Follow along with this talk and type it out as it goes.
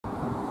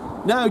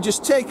Now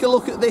just take a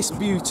look at this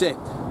beauty.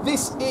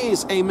 This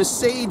is a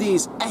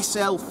Mercedes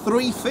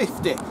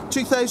SL350,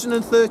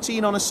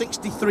 2013 on a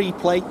 63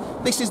 plate.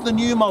 This is the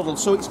new model,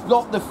 so it's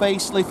got the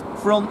facelift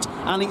front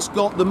and it's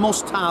got the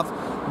must-have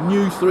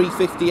new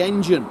 350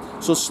 engine.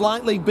 So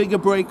slightly bigger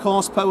brake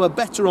horsepower,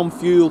 better on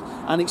fuel,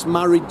 and it's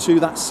married to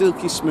that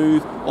silky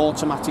smooth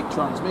automatic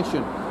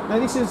transmission. Now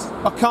this is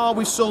a car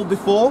we've sold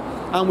before,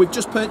 and we've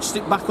just purchased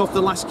it back off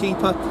the last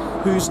keeper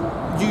who's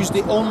used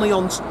it only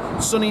on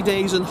sunny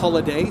days and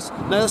holidays.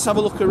 Now let's have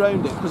a look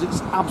around it, because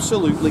it's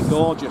absolutely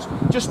gorgeous.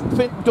 Just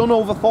done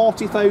over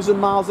 40,000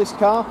 miles this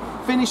car,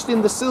 finished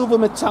in the silver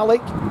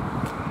metallic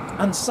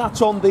and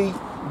sat on the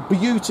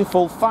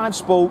beautiful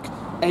 5-spoke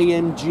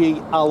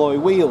AMG alloy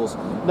wheels.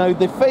 Now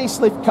the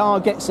facelift car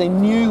gets a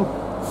new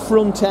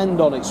front end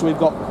on it, so we've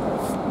got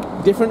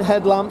different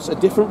headlamps, a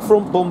different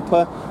front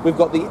bumper, we've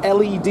got the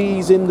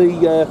LEDs in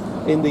the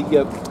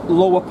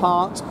lower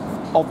part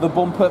of the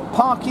bumper,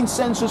 parking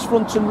sensors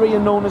front and rear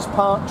known as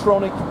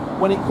G-TRONIC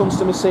when it comes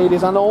to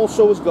Mercedes, and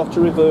also has got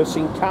a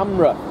reversing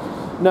camera.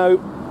 Now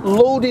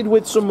loaded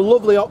with some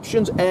lovely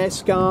options: air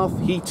scarf,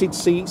 heated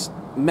seats,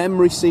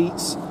 memory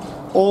seats,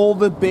 all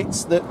the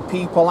bits that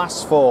people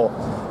ask for.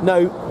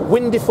 Now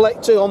wind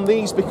deflector on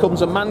these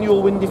becomes a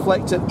manual wind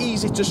deflector,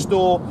 easy to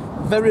store,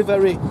 very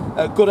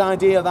good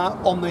idea that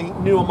on the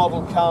newer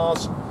model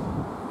cars.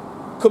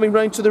 Coming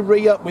round to the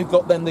rear, we've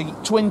got then the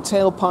twin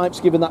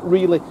tailpipes giving that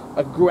really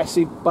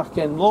aggressive back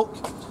end look.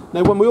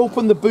 Now when we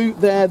open the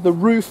boot there, the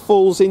roof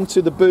falls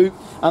into the boot,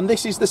 and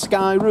this is the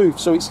sky roof,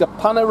 so it's a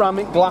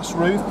panoramic glass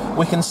roof.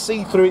 We can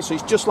see through it, so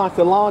it's just like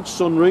a large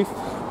sunroof,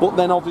 but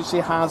then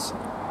obviously has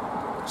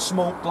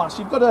smoke glass.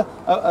 You've got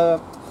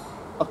a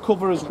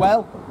cover as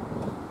well,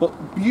 but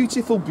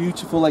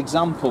beautiful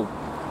example.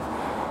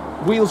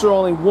 Wheels are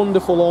all in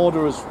wonderful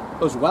order as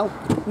well.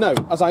 Now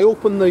as I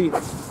open the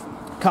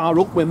car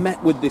up, we're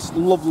met with this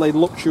lovely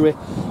luxury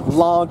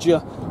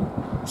larger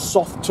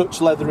soft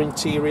touch leather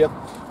interior.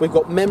 We've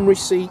got memory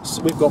seats,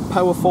 we've got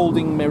power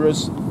folding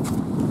mirrors.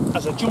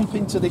 As I jump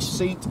into this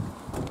seat,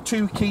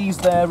 2 keys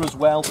there as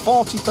well,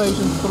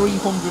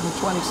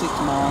 40,326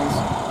 miles,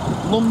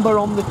 lumbar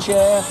on the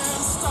chair,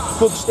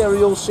 good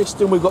stereo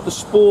system, we've got the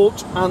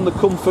sport and the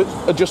comfort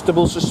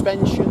adjustable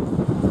suspension,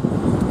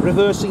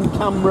 reversing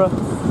camera,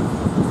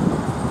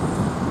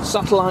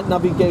 satellite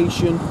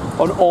navigation,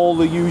 on all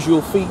the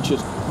usual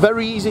features.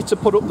 Very easy to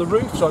put up the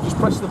roof, so I just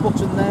press the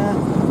button there,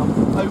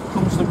 and out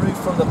comes the roof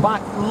from the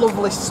back.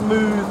 Lovely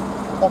smooth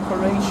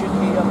operation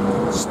here.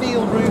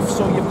 Steel roof,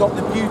 so you've got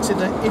the beauty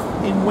that if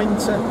in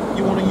winter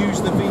you want to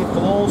use the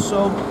vehicle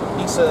also,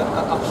 it's a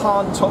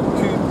hard top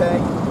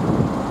coupe.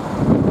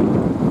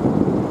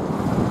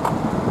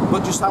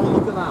 But just have a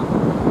look at that.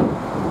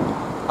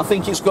 I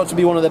think it's got to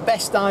be one of the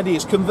best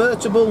ideas.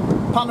 Convertible,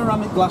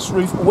 panoramic glass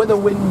roof with a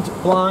wind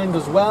blind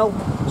as well,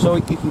 so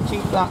you can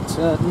keep that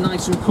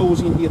nice and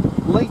cozy in here.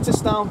 Later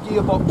style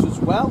gearbox as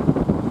well,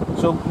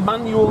 so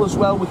manual as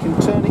well. We can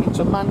turn it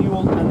into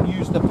manual and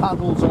use the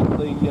paddles on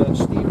the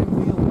steering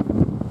wheel.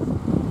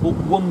 But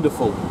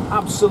wonderful,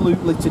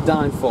 absolutely to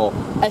die for.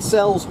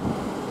 SL's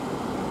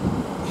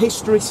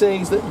history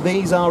says that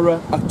these are a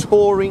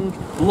touring,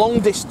 long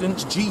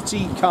distance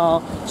GT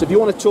car, so if you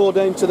want to tour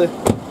down to the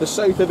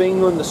south of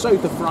England, the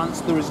south of France,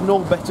 there is no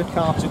better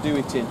car to do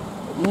it in.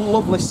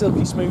 Lovely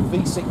silky smooth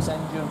V6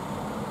 engine,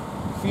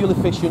 fuel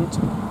efficient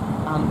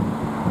and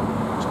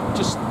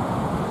just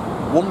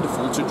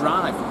wonderful to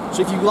drive.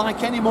 So if you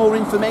like any more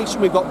information,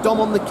 we've got Dom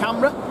on the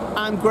camera,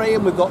 I'm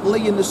Graham, we've got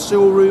Lee in the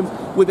showroom.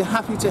 We'll be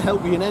happy to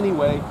help you in any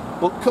way,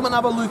 but come and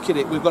have a look at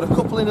it. We've got a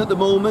couple in at the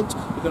moment,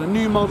 we've got a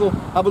new model.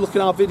 Have a look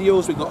at our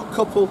videos, we've got a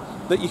couple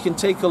that you can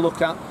take a look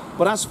at.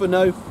 But as for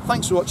now,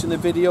 thanks for watching the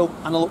video,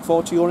 and I look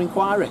forward to your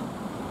inquiry.